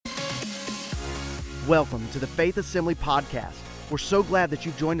Welcome to the Faith Assembly Podcast. We're so glad that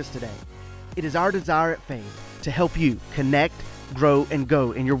you've joined us today. It is our desire at Faith to help you connect, grow, and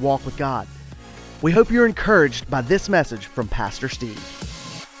go in your walk with God. We hope you're encouraged by this message from Pastor Steve.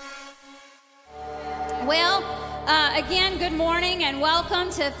 Well, again, good morning and welcome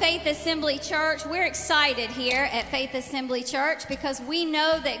to Faith Assembly Church. We're excited here at Faith Assembly Church because we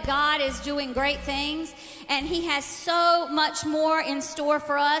know that God is doing great things and He has so much more in store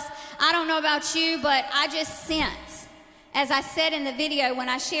for us. I don't know about you, but I just sense, as I said in the video when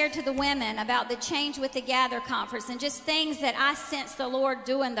I shared to the women about the Change with the Gather conference and just things that I sense the Lord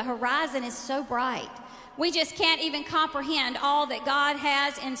doing, the horizon is so bright. We just can't even comprehend all that God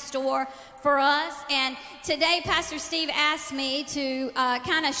has in store for us. And today, Pastor Steve asked me to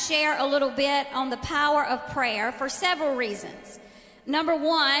kind of share a little bit on the power of prayer for several reasons. Number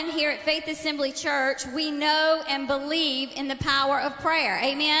one, here at Faith Assembly Church, we know and believe in the power of prayer.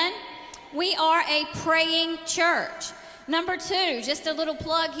 Amen? We are a praying church. Number two, just a little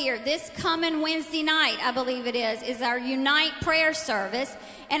plug here. This coming Wednesday night, I believe it is our Unite prayer service.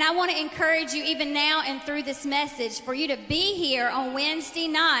 And I want to encourage you even now and through this message for you to be here on Wednesday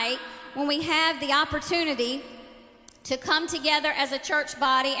night when we have the opportunity to come together as a church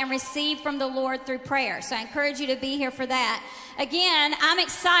body and receive from the Lord through prayer. So I encourage you to be here for that. Again, I'm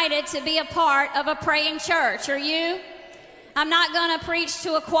excited to be a part of a praying church. Are you? I'm not going to preach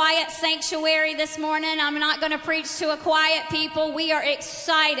to a quiet sanctuary this morning. I'm not going to preach to a quiet people. We are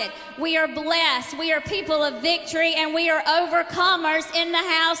excited. We are blessed. We are people of victory, and we are overcomers in the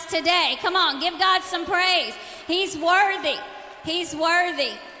house today. Come on, give God some praise. He's worthy. He's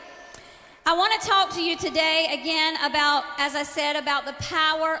worthy. I want to talk to you today again about, as I said, about the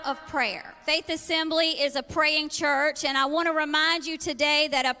power of prayer. Faith Assembly is a praying church, and I want to remind you today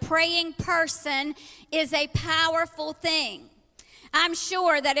that a praying person is a powerful thing. I'm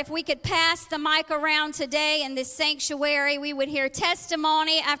sure that if we could pass the mic around today in this sanctuary, we would hear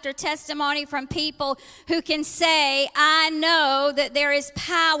testimony after testimony from people who can say, I know that there is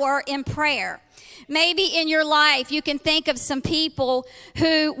power in prayer. Maybe in your life you can think of some people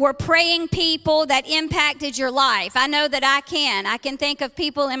who were praying people that impacted your life. I know that I can think of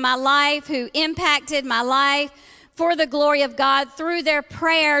people in my life who impacted my life for the glory of God through their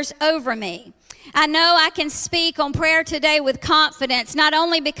prayers over me. I know I can speak on prayer today with confidence, not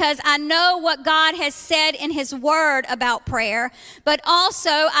only because I know what God has said in His Word about prayer, but also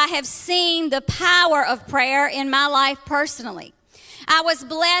I have seen the power of prayer in my life personally. I was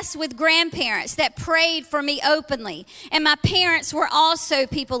blessed with grandparents that prayed for me openly, and my parents were also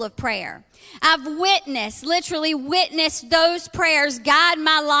people of prayer. I've literally witnessed those prayers guide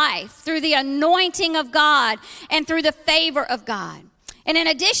my life through the anointing of God and through the favor of God. And in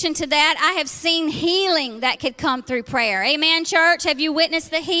addition to that, I have seen healing that could come through prayer. Amen, church? Have you witnessed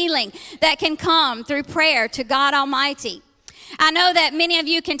the healing that can come through prayer to God Almighty? I know that many of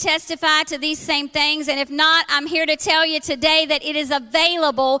you can testify to these same things, and if not, I'm here to tell you today that it is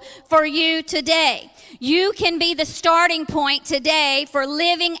available for you today. You can be the starting point today for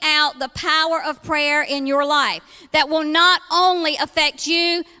living out the power of prayer in your life that will not only affect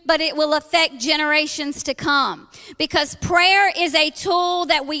you, but it will affect generations to come. Because prayer is a tool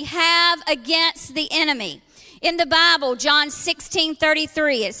that we have against the enemy. In the Bible, John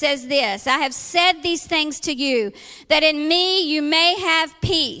 16:33, it says this, I have said these things to you, that in me you may have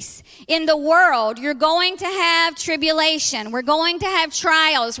peace. In the world, you're going to have tribulation. We're going to have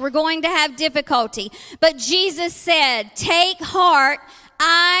trials. We're going to have difficulty. But Jesus said, take heart,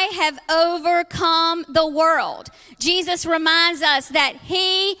 I have overcome the world. Jesus reminds us that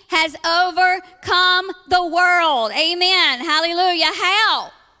He has overcome the world. Amen. Hallelujah.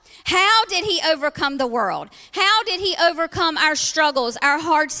 How did He overcome the world? How did He overcome our struggles, our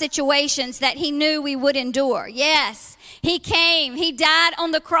hard situations that He knew we would endure? Yes, He came, He died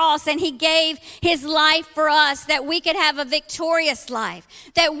on the cross, and He gave His life for us that we could have a victorious life,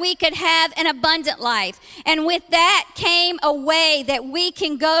 that we could have an abundant life. And with that came a way that we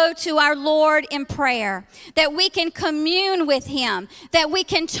can go to our Lord in prayer, that we can commune with Him, that we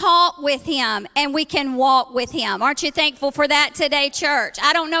can talk with Him, and we can walk with Him. Aren't you thankful for that today, church?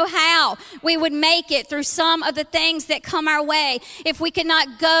 I don't know how we would make it through some of the things that come our way if we could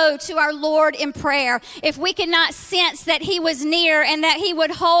not go to our Lord in prayer, if we could not sense that He was near and that He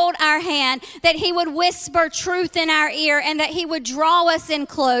would hold our hand, that He would whisper truth in our ear, and that He would draw us in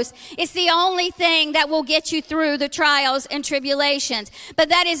close. It's the only thing that will get you through the trials and tribulations. But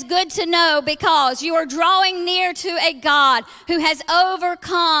that is good to know because you are drawing near to a God who has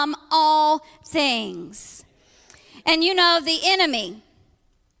overcome all things. And you know, the enemy,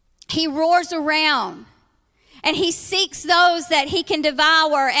 he roars around And he seeks those that he can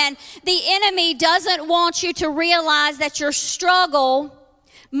devour. And the enemy doesn't want you to realize that your struggle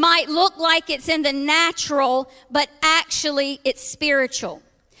might look like it's in the natural, but actually it's spiritual.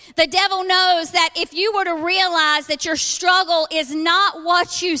 The devil knows that if you were to realize that your struggle is not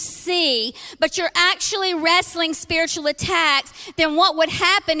what you see, but you're actually wrestling spiritual attacks, then what would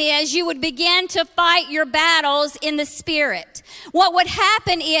happen is you would begin to fight your battles in the spirit. What would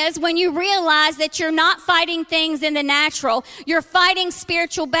happen is when you realize that you're not fighting things in the natural, you're fighting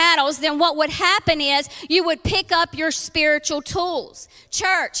spiritual battles, then what would happen is you would pick up your spiritual tools.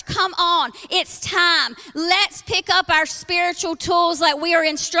 Church, come on. It's time. Let's pick up our spiritual tools like we are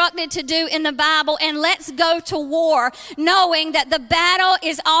instructed to do in the Bible, and let's go to war knowing that the battle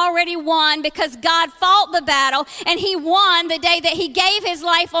is already won because God fought the battle and he won the day that he gave his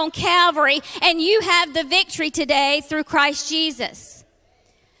life on Calvary, and you have the victory today through Christ Jesus.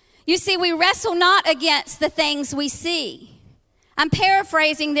 You see, we wrestle not against the things we see. I'm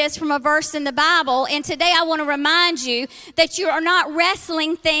paraphrasing this from a verse in the Bible, and today I want to remind you that you are not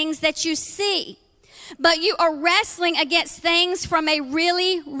wrestling things that you see, but you are wrestling against things from a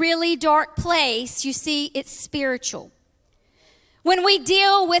really, really dark place. You see, it's spiritual. When we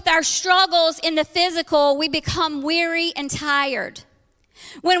deal with our struggles in the physical, we become weary and tired.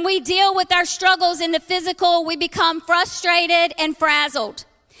 When we deal with our struggles in the physical, we become frustrated and frazzled.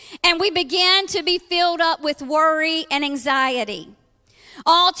 And we begin to be filled up with worry and anxiety.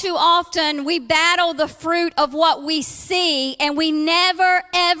 All too often, we battle the fruit of what we see, and we never,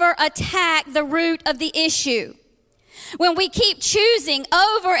 ever attack the root of the issue. When we keep choosing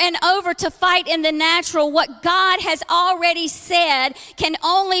over and over to fight in the natural, what God has already said can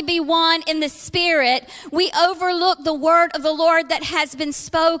only be won in the spirit, we overlook the word of the Lord that has been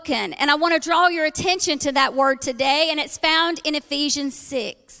spoken. And I want to draw your attention to that word today, and it's found in Ephesians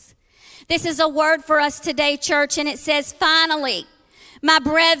 6. This is a word for us today, church, and it says, finally, my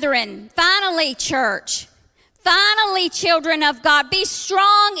brethren, finally, church, finally, children of God, be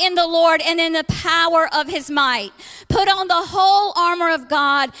strong in the Lord and in the power of his might. Put on the whole armor of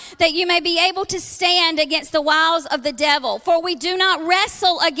God that you may be able to stand against the wiles of the devil. For we do not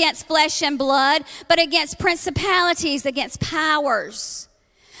wrestle against flesh and blood, but against principalities, against powers,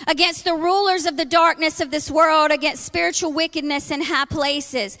 against the rulers of the darkness of this world, against spiritual wickedness in high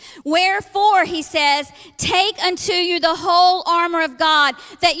places. Wherefore, he says, take unto you the whole armor of God,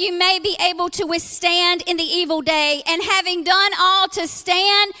 that you may be able to withstand in the evil day. And having done all to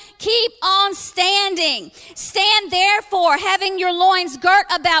stand, keep on standing. Stand therefore, having your loins girt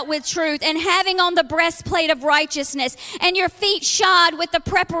about with truth, and having on the breastplate of righteousness, and your feet shod with the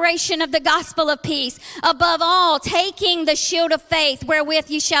preparation of the gospel of peace. Above all, taking the shield of faith, wherewith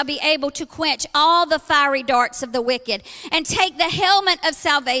ye shall be able to quench all the fiery darts of the wicked, and take the helmet of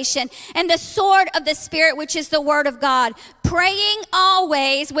salvation and the sword of the Spirit, which is the word of God, praying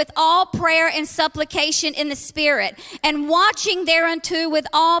always with all prayer and supplication in the Spirit, and watching thereunto with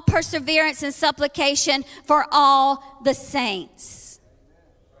all perseverance and supplication for all the saints.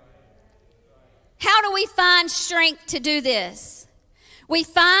 How do we find strength to do this? We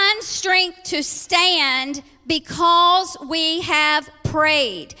find strength to stand because we have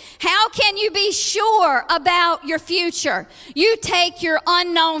prayed. How can you be sure about your future? You take your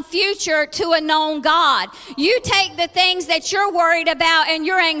unknown future to a known God. You take the things that you're worried about and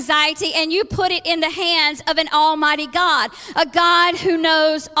your anxiety, and you put it in the hands of an almighty God, a God who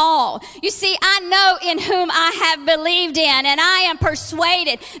knows all. You see, I know in whom I have believed in, and I am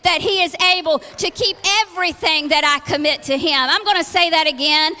persuaded that he is able to keep everything that I commit to him. I'm going to say that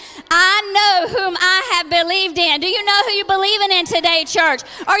again. I know whom I have believed in. Do you know who you're believing in today, church?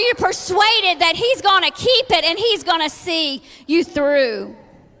 Are you persuaded that he's going to keep it and he's going to see you through?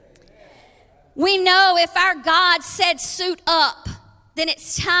 We know if our God said suit up, then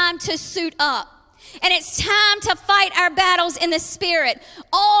it's time to suit up. And it's time to fight our battles in the Spirit.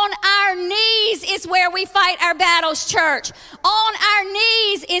 On our knees is where we fight our battles, church. On our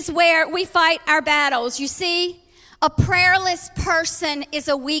knees is where we fight our battles. You see, a prayerless person is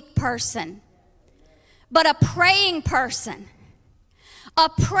a weak person. But a praying person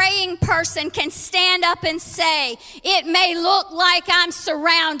can stand up and say, it may look like I'm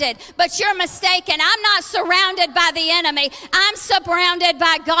surrounded, but you're mistaken. I'm not surrounded by the enemy. I'm surrounded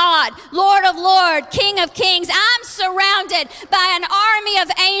by God, Lord of Lords, King of Kings. I'm surrounded by an army of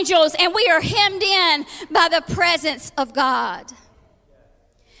angels, and we are hemmed in by the presence of God.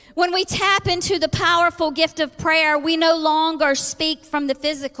 When we tap into the powerful gift of prayer, we no longer speak from the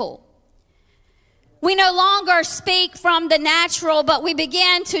physical. We no longer speak from the natural, but we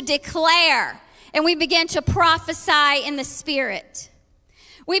begin to declare and we begin to prophesy in the Spirit.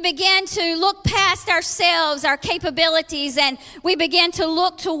 we begin to look past ourselves, our capabilities, and we begin to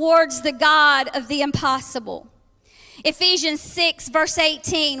look towards the God of the impossible. Ephesians 6, verse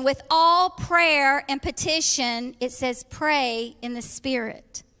 18, with all prayer and petition, it says, pray in the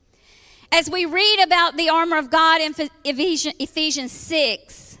Spirit. As we read about the armor of God in Ephesians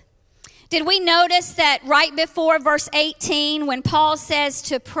 6, did we notice that right before verse 18, when Paul says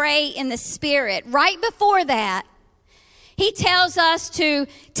to pray in the Spirit, right before that, he tells us to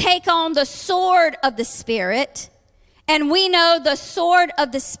take on the sword of the Spirit, and we know the sword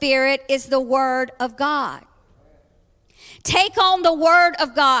of the Spirit is the Word of God. Take on the Word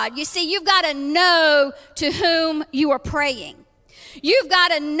of God. You see, you've got to know to whom you are praying. You've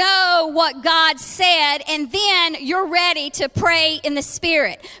got to know what God said, and then you're ready to pray in the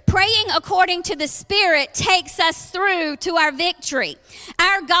Spirit. Praying according to the Spirit takes us through to our victory.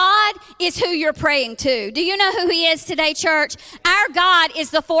 Our God is who you're praying to. Do you know who He is today, church? Our God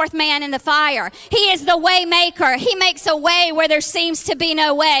is the fourth man in the fire. He is the way maker. He makes a way where there seems to be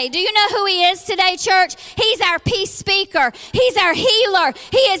no way. Do you know who He is today, church? He's our peace speaker. He's our healer.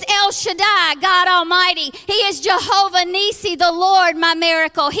 He is El Shaddai, God Almighty. He is Jehovah Nisi, the Lord, my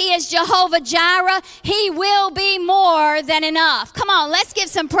miracle. He is Jehovah Jireh. He will be more than enough. Come on, let's give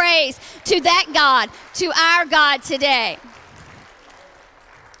some praise to that God, to our God today.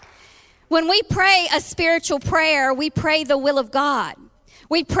 When we pray a spiritual prayer, we pray the will of God.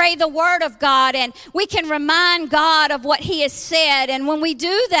 We pray the Word of God, and we can remind God of what He has said. And when we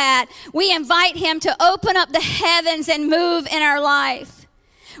do that, we invite Him to open up the heavens and move in our life.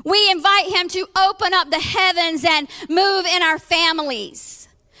 We invite Him to open up the heavens and move in our families.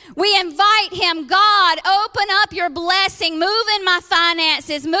 We invite Him, God, open up your blessing, move in my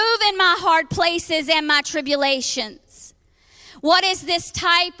finances, move in my hard places and my tribulations. What is this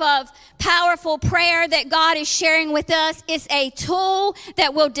type of powerful prayer that God is sharing with us? It's a tool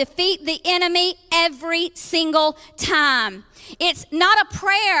that will defeat the enemy every single time. It's not a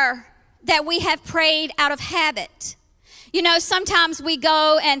prayer that we have prayed out of habit. You know, sometimes we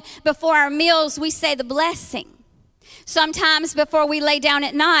go and before our meals, we say the blessing. Sometimes before we lay down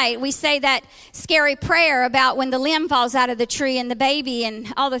at night, we say that scary prayer about when the limb falls out of the tree and the baby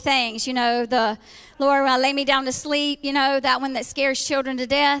and all the things, you know, the Lord, lay me down to sleep, you know, that one that scares children to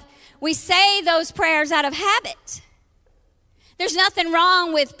death. We say those prayers out of habit. There's nothing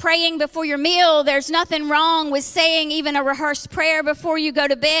wrong with praying before your meal. There's nothing wrong with saying even a rehearsed prayer before you go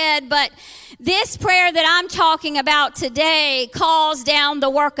to bed. But this prayer that I'm talking about today calls down the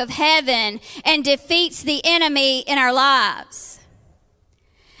work of heaven and defeats the enemy in our lives.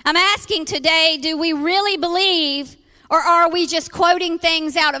 I'm asking today, do we really believe, or are we just quoting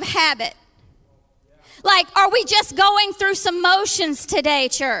things out of habit? Like, are we just going through some motions today,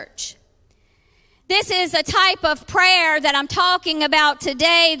 church? This is a type of prayer that I'm talking about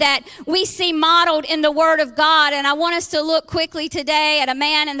today that we see modeled in the Word of God. And I want us to look quickly today at a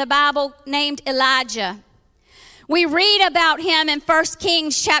man in the Bible named Elijah. We read about him in 1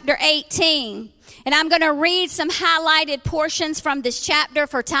 Kings chapter 18. And I'm going to read some highlighted portions from this chapter.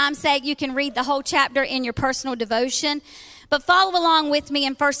 For time's sake, you can read the whole chapter in your personal devotion. But follow along with me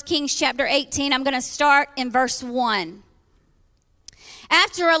in 1 Kings chapter 18. I'm going to start in verse 1.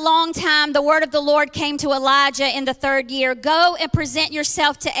 After a long time, the word of the Lord came to Elijah in the 3rd year. Go and present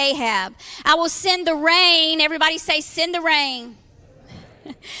yourself to Ahab. I will send the rain. Everybody say, send the rain.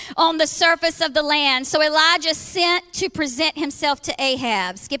 On the surface of the land. So Elijah sent to present himself to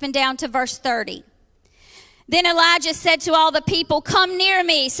Ahab. Skipping down to verse 30. Then Elijah said to all the people, come near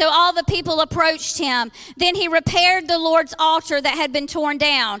me. So all the people approached him. Then he repaired the Lord's altar that had been torn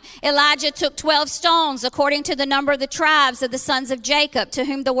down. Elijah took 12 stones, according to the number of the tribes of the sons of Jacob, to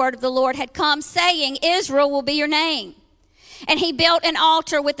whom the word of the Lord had come, saying, Israel will be your name. And he built an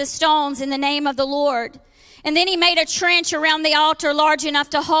altar with the stones in the name of the Lord. And then he made a trench around the altar large enough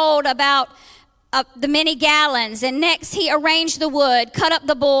to hold about the many gallons. And next he arranged the wood, cut up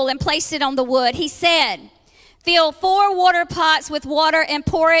the bull, and placed it on the wood. He said, fill 4 water pots with water and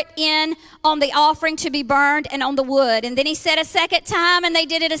pour it in on the offering to be burned and on the wood. And then he said a second time, and they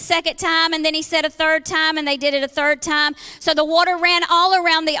did it a second time. And then he said a third time, and they did it a third time. So the water ran all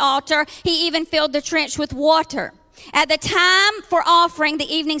around the altar. He even filled the trench with water. At the time for offering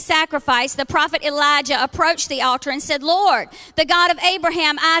the evening sacrifice, the prophet Elijah approached the altar and said, Lord, the God of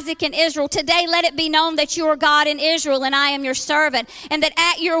Abraham, Isaac, and Israel, today let it be known that you are God in Israel, and I am your servant, and that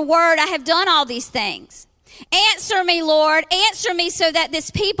at your word I have done all these things. Answer me, Lord, answer me so that this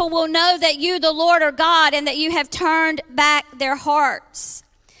people will know that you, the Lord, are God, and that you have turned back their hearts.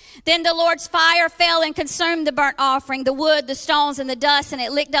 Then the Lord's fire fell and consumed the burnt offering, the wood, the stones, and the dust, and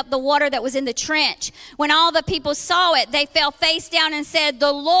it licked up the water that was in the trench. When all the people saw it, they fell face down and said,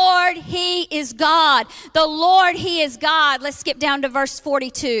 "The Lord, He is God. The Lord, He is God." Let's skip down to verse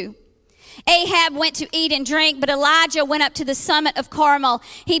 42. Ahab went to eat and drink, but Elijah went up to the summit of Carmel.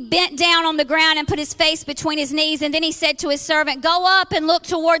 He bent down on the ground and put his face between his knees, and then he said to his servant, "Go up and look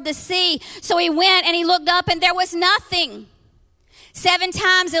toward the sea." So he went and he looked up, and there was nothing. 7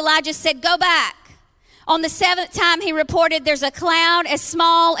 times Elijah said, "Go back." On the 7th time he reported, "There's a cloud as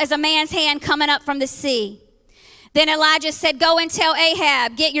small as a man's hand coming up from the sea." Then Elijah said, "Go and tell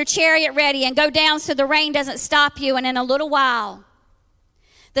Ahab, get your chariot ready and go down so the rain doesn't stop you." And in a little while,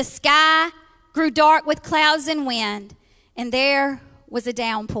 the sky grew dark with clouds and wind, and there was a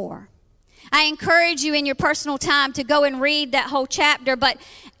downpour. I encourage you in your personal time to go and read that whole chapter, but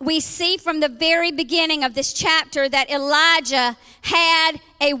we see from the very beginning of this chapter that Elijah had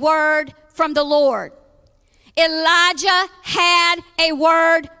a word from the Lord. Elijah had a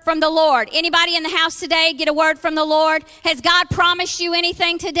word from the Lord. Anybody in the house today get a word from the Lord? Has God promised you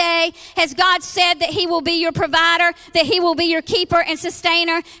anything today? Has God said that He will be your provider, that He will be your keeper and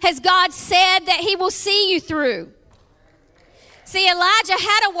sustainer? Has God said that He will see you through? See, Elijah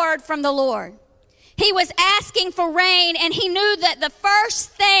had a word from the Lord. He was asking for rain, and he knew that the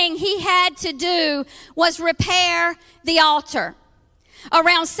first thing he had to do was repair the altar.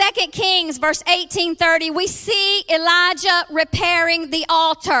 Around 2 Kings, verse 18:30, we see Elijah repairing the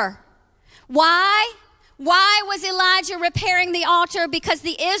altar. Why? Why was Elijah repairing the altar? Because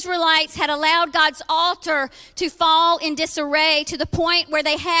the Israelites had allowed God's altar to fall in disarray to the point where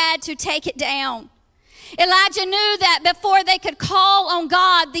they had to take it down. Elijah knew that before they could call on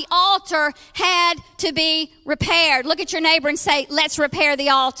God, the altar had to be repaired. Look at your neighbor and say, "Let's repair the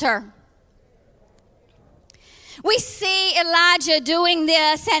altar." We see Elijah doing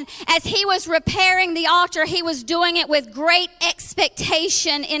this, and as he was repairing the altar, he was doing it with great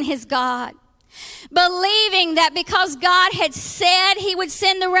expectation in his God, believing that because God had said He would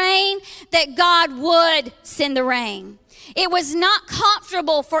send the rain, that God would send the rain. It was not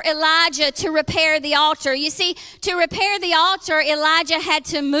comfortable for Elijah to repair the altar. You see, to repair the altar, Elijah had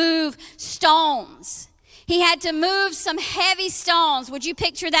to move stones. He had to move some heavy stones. Would you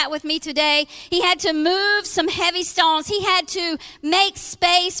picture that with me today? He had to move some heavy stones. He had to make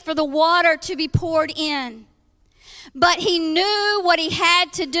space for the water to be poured in. But he knew what he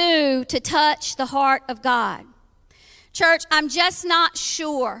had to do to touch the heart of God. Church, I'm just not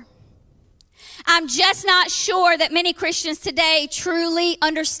sure that many Christians today truly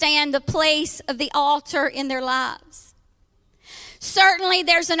understand the place of the altar in their lives. Certainly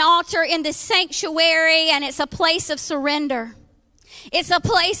there's an altar in the sanctuary, and it's a place of surrender. It's a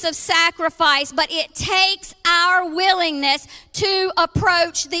place of sacrifice, but it takes our willingness to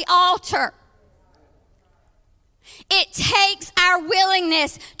approach the altar. It takes our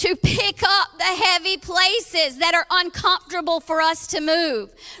willingness to pick up the heavy places that are uncomfortable for us to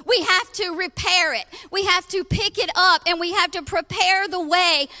move. We have to repair it. We have to pick it up, and we have to prepare the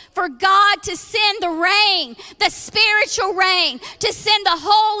way for God to send the rain, the spiritual rain, to send the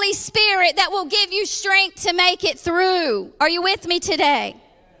Holy Spirit that will give you strength to make it through. Are you with me today?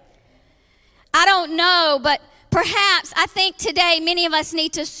 I don't know, but perhaps I think today many of us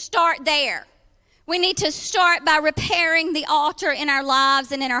need to start there. We need to start by repairing the altar in our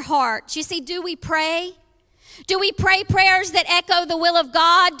lives and in our hearts. You see, do we pray? Do we pray prayers that echo the will of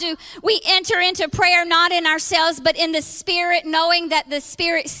God? Do we enter into prayer not in ourselves but in the Spirit, knowing that the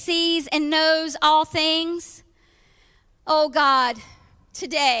Spirit sees and knows all things? Oh God,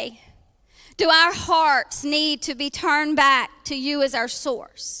 today, do our hearts need to be turned back to you as our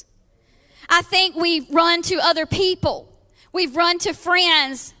source? I think we've run to other people. We've run to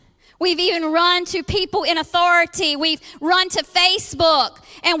friends. We've even run to people in authority. We've run to Facebook,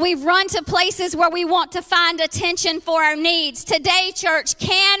 and we've run to places where we want to find attention for our needs. Today, church,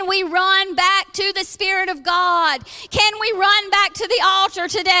 can we run back to the Spirit of God? Can we run back to the altar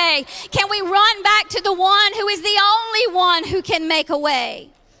today? Can we run back to the one who is the only one who can make a way?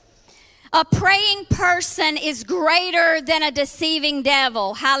 A praying person is greater than a deceiving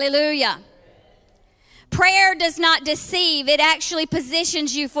devil. Hallelujah. Prayer does not deceive. It actually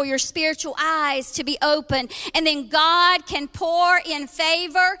positions you for your spiritual eyes to be open. And then God can pour in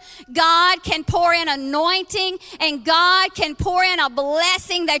favor. God can pour in anointing. And God can pour in a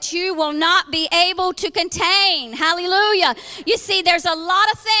blessing that you will not be able to contain. Hallelujah. You see, there's a lot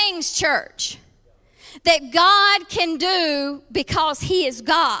of things, church, that God can do because He is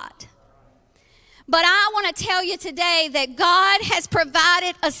God. But I want to tell you today that God has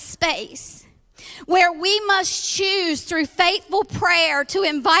provided a space where we must choose through faithful prayer to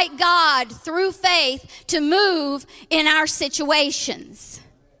invite God through faith to move in our situations.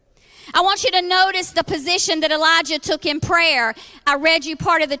 I want you to notice the position that Elijah took in prayer. I read you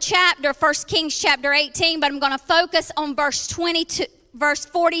part of the chapter, 1 Kings chapter 18, but I'm going to focus on verse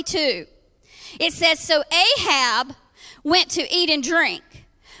 42. It says, so Ahab went to eat and drink,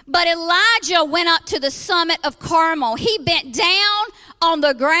 but Elijah went up to the summit of Carmel. He bent down on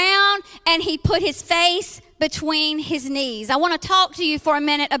the ground and he put his face between his knees. I want to talk to you for a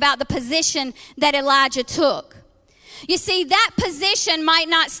minute about the position that Elijah took. You see, that position might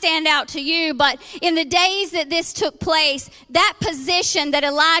not stand out to you, but in the days that this took place, that position that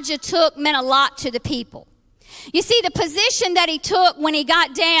Elijah took meant a lot to the people. You see, the position that he took when he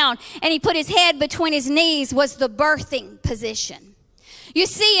got down and he put his head between his knees was the birthing position. You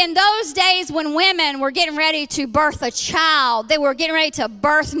see, in those days when women were getting ready to birth a child, they were getting ready to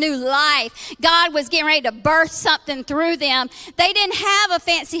birth new life. God was getting ready to birth something through them. They didn't have a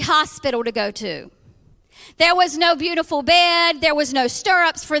fancy hospital to go to. There was no beautiful bed. There was no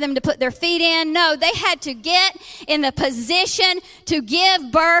stirrups for them to put their feet in. No, they had to get in the position to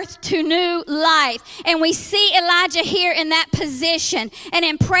give birth to new life. And we see Elijah here in that position and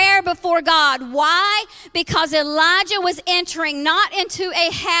in prayer before God. Why? Because Elijah was entering not into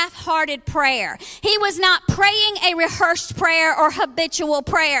a half-hearted prayer. He was not praying a rehearsed prayer or habitual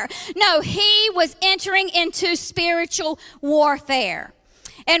prayer. No, he was entering into spiritual warfare.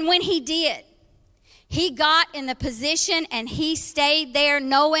 And when he did, he got in the position and he stayed there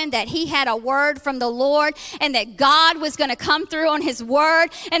knowing that he had a word from the Lord and that God was going to come through on his word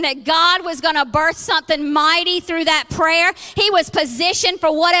and that God was going to birth something mighty through that prayer. He was positioned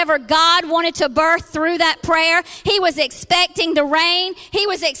for whatever God wanted to birth through that prayer. He was expecting the rain. He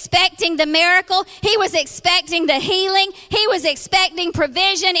was expecting the miracle. He was expecting the healing. He was expecting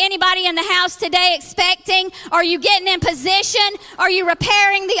provision. Anybody in the house today expecting? Are you getting in position? Are you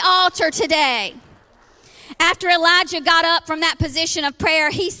repairing the altar today? After Elijah got up from that position of prayer,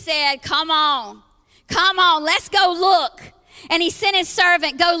 he said, come on, let's go look. And he sent his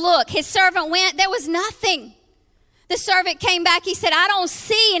servant, go look. His servant went, there was nothing. The servant came back, he said, I don't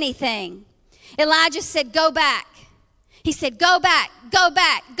see anything. Elijah said, go back. He said, go back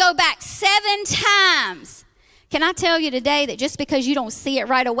 7 times. Can I tell you today that just because you don't see it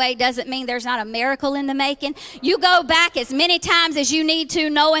right away doesn't mean there's not a miracle in the making? You go back as many times as you need to,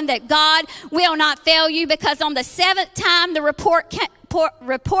 knowing that God will not fail you, because on the 7th time the report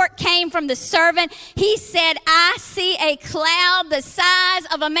came from the servant. He said, I see a cloud the size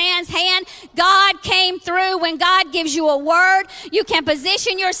of a man's hand. God came through. When God gives you a word, you can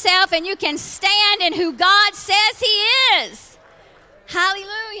position yourself and you can stand in who God says he is.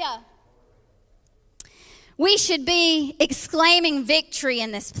 Hallelujah. We should be exclaiming victory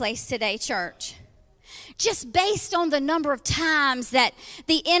in this place today, church. Just based on the number of times that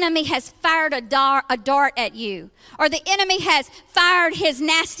the enemy has fired a dart at you, or the enemy has fired his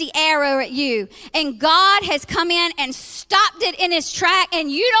nasty arrow at you, and God has come in and stopped it in his track,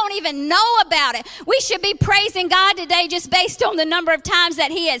 and you don't even know about it. We should be praising God today just based on the number of times that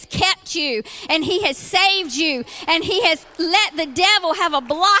he has kept you, and he has saved you, and he has let the devil have a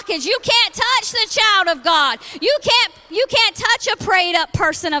blockage. You can't touch the child of God. You can't touch a prayed up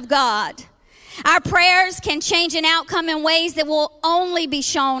person of God. Our prayers can change an outcome in ways that will only be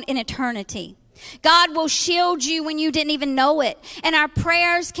shown in eternity. God will shield you when you didn't even know it. And our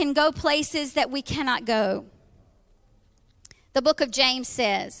prayers can go places that we cannot go. The book of James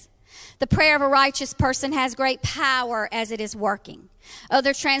says, the prayer of a righteous person has great power as it is working.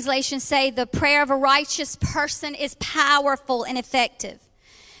 Other translations say the prayer of a righteous person is powerful and effective.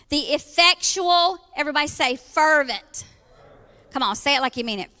 The effectual, everybody say fervent. Come on, say it like you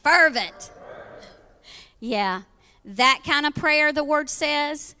mean it. Fervent. Yeah, that kind of prayer, the word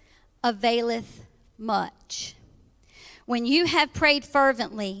says, availeth much. When you have prayed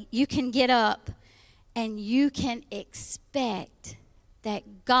fervently, you can get up and you can expect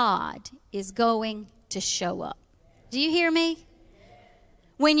that God is going to show up. Do you hear me?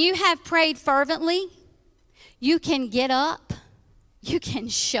 When you have prayed fervently, you can get up, you can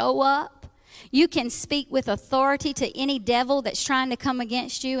show up. You can speak with authority to any devil that's trying to come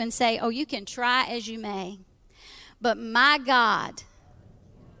against you and say, oh, you can try as you may. But my God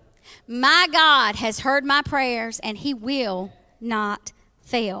has heard my prayers, and he will not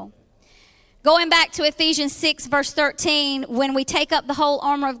fail. Going back to Ephesians 6, verse 13, when we take up the whole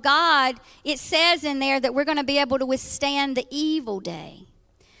armor of God, it says in there that we're going to be able to withstand the evil day.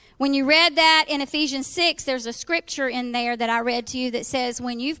 When you read that in Ephesians 6, there's a scripture in there that I read to you that says,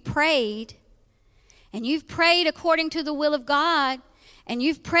 when you've prayed, and you've prayed according to the will of God, and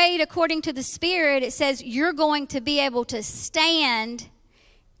you've prayed according to the Spirit, it says you're going to be able to stand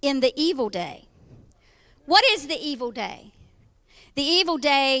in the evil day. What is the evil day? The evil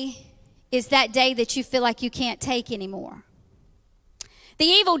day is that day that you feel like you can't take anymore. The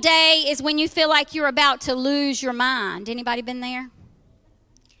evil day is when you feel like you're about to lose your mind. Anybody been there?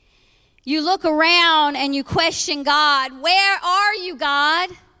 You look around and you question God. Where are you, God?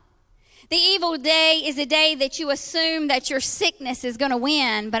 The evil day is a day that you assume that your sickness is going to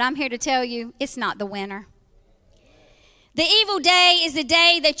win, but I'm here to tell you it's not the winner. The evil day is a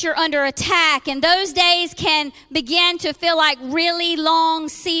day that you're under attack, and those days can begin to feel like really long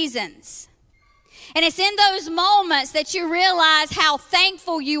seasons. And it's in those moments that you realize how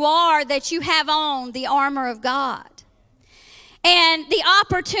thankful you are that you have on the armor of God. And the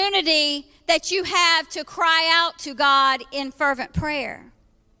opportunity that you have to cry out to God in fervent prayer.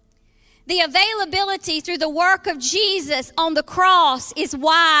 The availability through the work of Jesus on the cross is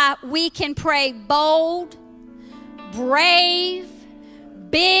why we can pray bold, brave,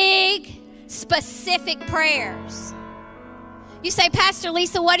 big, specific prayers. You say, Pastor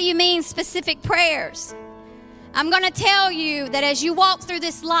Lisa, what do you mean specific prayers? I'm going to tell you that as you walk through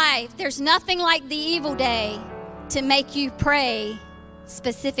this life, there's nothing like the evil day to make you pray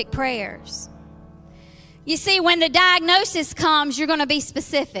specific prayers. You see, when the diagnosis comes, you're going to be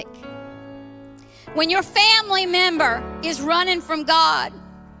specific. When your family member is running from God,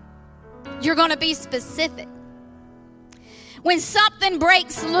 you're going to be specific. When something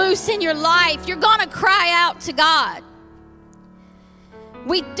breaks loose in your life, you're going to cry out to God.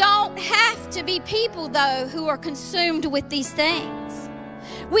 We don't have to be people, though, who are consumed with these things.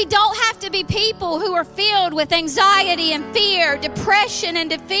 We don't have to be people who are filled with anxiety and fear, depression and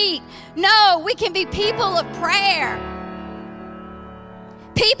defeat. No, we can be people of prayer.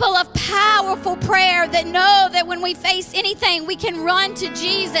 People of powerful prayer that know that when we face anything, we can run to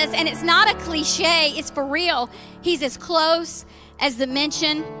Jesus. And it's not a cliche, it's for real. He's as close as the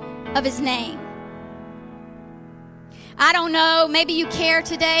mention of his name. I don't know, maybe you care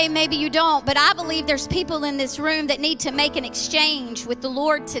today, maybe you don't, but I believe there's people in this room that need to make an exchange with the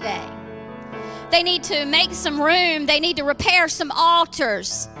Lord today. They need to make some room. They need to repair some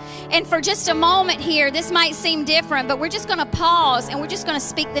altars. And for just a moment here, this might seem different, but we're just going to pause and we're just going to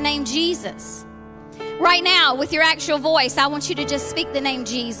speak the name Jesus. Right now, with your actual voice, I want you to just speak the name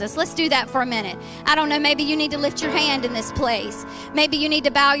Jesus. Let's do that for a minute. I don't know, maybe you need to lift your hand in this place. Maybe you need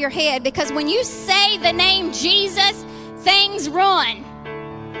to bow your head, because when you say the name Jesus, things run.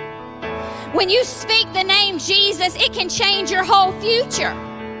 When you speak the name Jesus, it can change your whole future.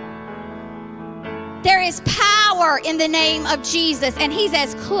 There is power in the name of Jesus, and he's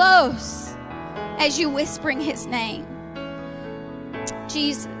as close as you whispering his name.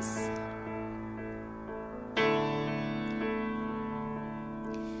 Jesus.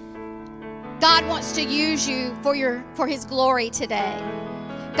 God wants to use you for his glory today.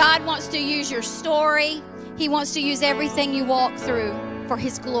 God wants to use your story. He wants to use everything you walk through for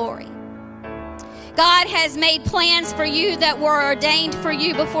his glory. God has made plans for you that were ordained for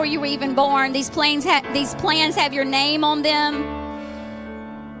you before you were even born. These plans have your name on them.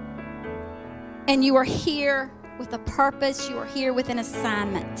 And you are here with a purpose. You are here with an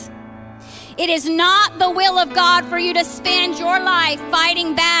assignment. It is not the will of God for you to spend your life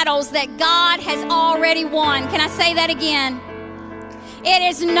fighting battles that God has already won. Can I say that again? It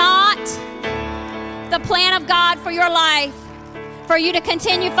is not the plan of God for your life for you to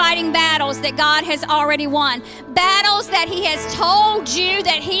continue fighting battles that God has already won. Battles that he has told you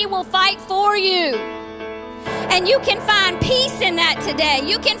that he will fight for you. And you can find peace in that today.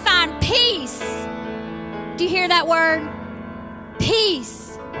 You can find peace. Do you hear that word? Peace.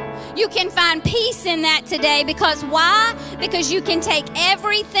 You can find peace in that today. Because why? Because you can take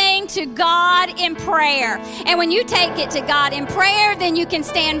everything to God in prayer. And when you take it to God in prayer, then you can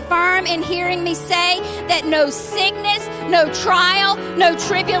stand firm in hearing me say that no sickness, no trial, no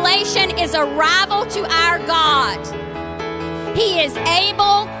tribulation is a rival to our God. He is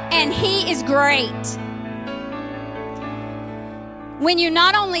able and he is great. When you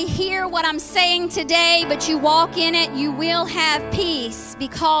not only hear what I'm saying today, but you walk in it, you will have peace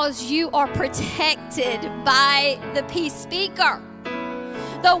because you are protected by the peace speaker.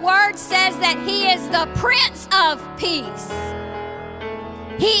 The word says that he is the Prince of Peace.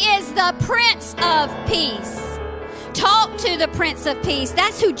 He is the Prince of Peace. Talk to the Prince of Peace.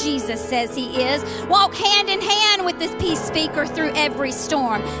 That's who Jesus says he is. Walk hand in hand with this peace speaker through every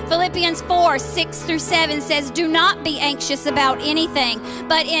storm. Philippians 4:6-7 says, do not be anxious about anything,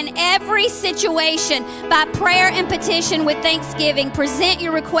 but in every situation, by prayer and petition with thanksgiving, present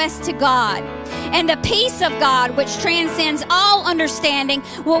your requests to God. And the peace of God, which transcends all understanding,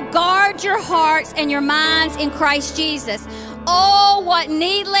 will guard your hearts and your minds in Christ Jesus. Oh, what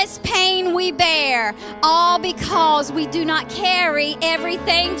needless pain we bear, all because we do not carry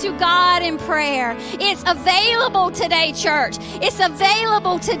everything to God in prayer. It's available today, church. It's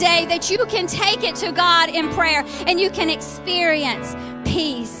available today that you can take it to God in prayer and you can experience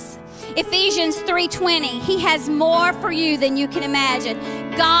peace. Ephesians 3:20, He has more for you than you can imagine.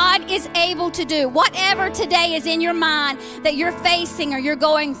 God is able to do whatever today is in your mind that you're facing or you're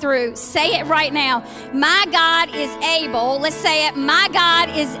going through. Say it right now. My God is able, let's say it, my God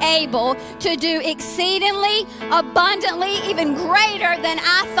is able to do exceedingly, abundantly, even greater than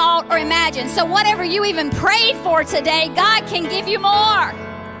I thought or imagined. So whatever you even prayed for today, God can give you more.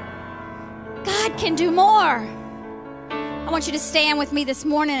 God can do more. I want you to stand with me this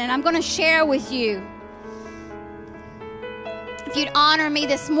morning, and I'm going to share with you. If you'd honor me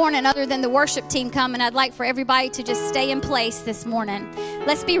this morning, other than the worship team coming, I'd like for everybody to just stay in place this morning.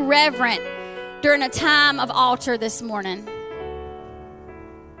 Let's be reverent during a time of altar this morning.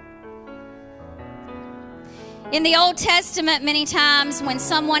 In the Old Testament, many times when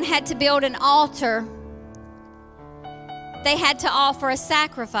someone had to build an altar, they had to offer a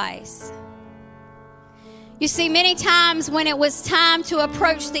sacrifice. You see, many times when it was time to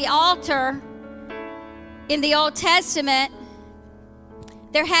approach the altar in the Old Testament,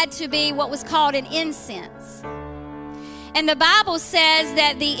 there had to be what was called an incense. And the Bible says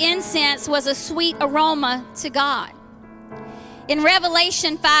that the incense was a sweet aroma to God. In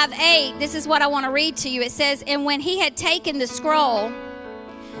Revelation 5:8, this is what I want to read to you. It says, "And when he had taken the scroll,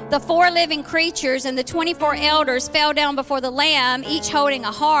 the 4 living creatures and the 24 elders fell down before the Lamb, each holding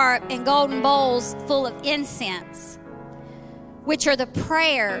a harp and golden bowls full of incense, which are the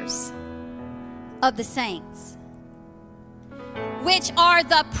prayers of the saints." Which are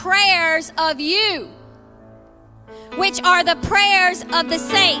the prayers of you. Which are the prayers of the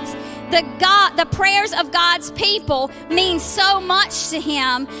saints. The prayers of God's people mean so much to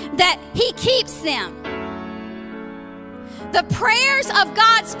Him that He keeps them. The prayers of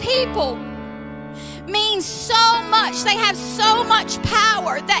God's people mean so much. They have so much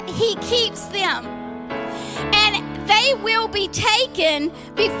power that He keeps them. And they will be taken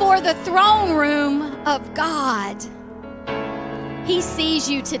before the throne room of God. He sees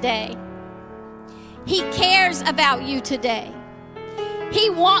you today. He cares about you today. He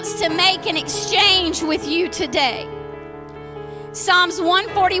wants to make an exchange with you today. Psalms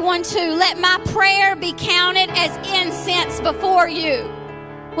 141:2, "Let my prayer be counted as incense before you."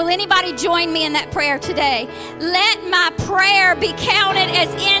 Will anybody join me in that prayer today? Let my prayer be counted as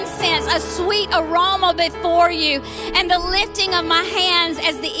incense, a sweet aroma before you, and the lifting of my hands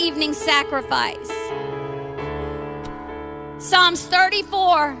as the evening sacrifice. Psalms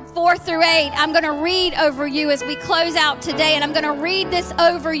 34:4-8, I'm going to read over you as we close out today, and I'm going to read this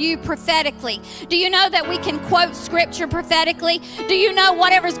over you prophetically. Do you know that we can quote scripture prophetically? Do you know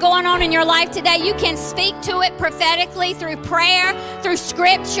whatever's going on in your life today, you can speak to it prophetically through prayer, through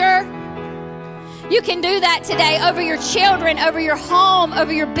scripture? You can do that today over your children, over your home,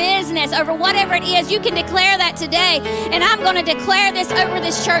 over your business, over whatever it is. You can declare that today. And I'm going to declare this over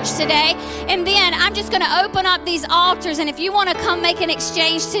this church today. And then I'm just going to open up these altars. And if you want to come make an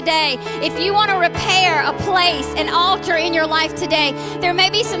exchange today, if you want to repair a place, an altar in your life today, there may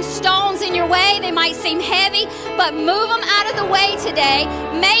be some stones in your way. They might seem heavy, but move them out of the way today.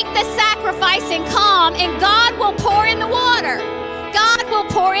 Make the sacrifice and come, and God will pour in the water. God will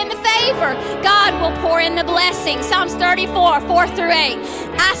pour in the favor. God will pour in the blessing. Psalms 34:4-8.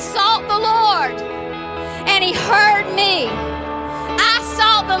 I sought the Lord, and He heard me. I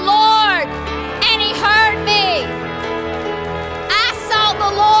sought the Lord, and He heard me. I sought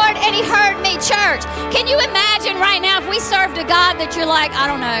the Lord, and He heard me. Church, can you imagine right now if we served a God that you're like, I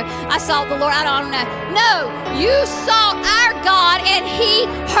don't know, I sought the Lord, I don't know. No, you sought our God, and He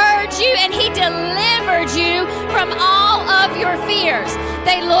heard you, and He delivered you from all of your fears.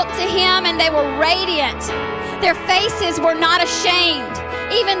 They looked to Him, and they were radiant. Their faces were not ashamed.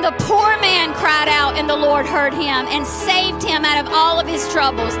 Even the poor man cried out, and the Lord heard him and saved him out of all of his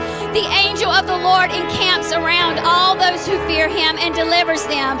troubles. The angel of the Lord encamps around all those who fear Him and delivers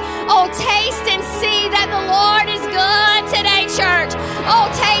them. Oh, taste and see that the Lord is good today, church. Oh,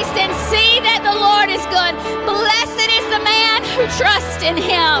 taste and see that the Lord is good. Blessed is the man who trusts in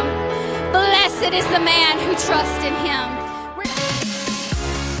Him. Blessed is the man who trusts in Him.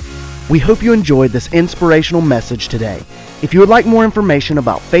 We hope you enjoyed this inspirational message today. If you would like more information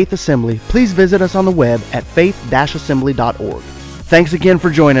about Faith Assembly, please visit us on the web at faith-assembly.org. Thanks again for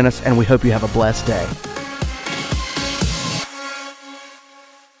joining us, and we hope you have a blessed day.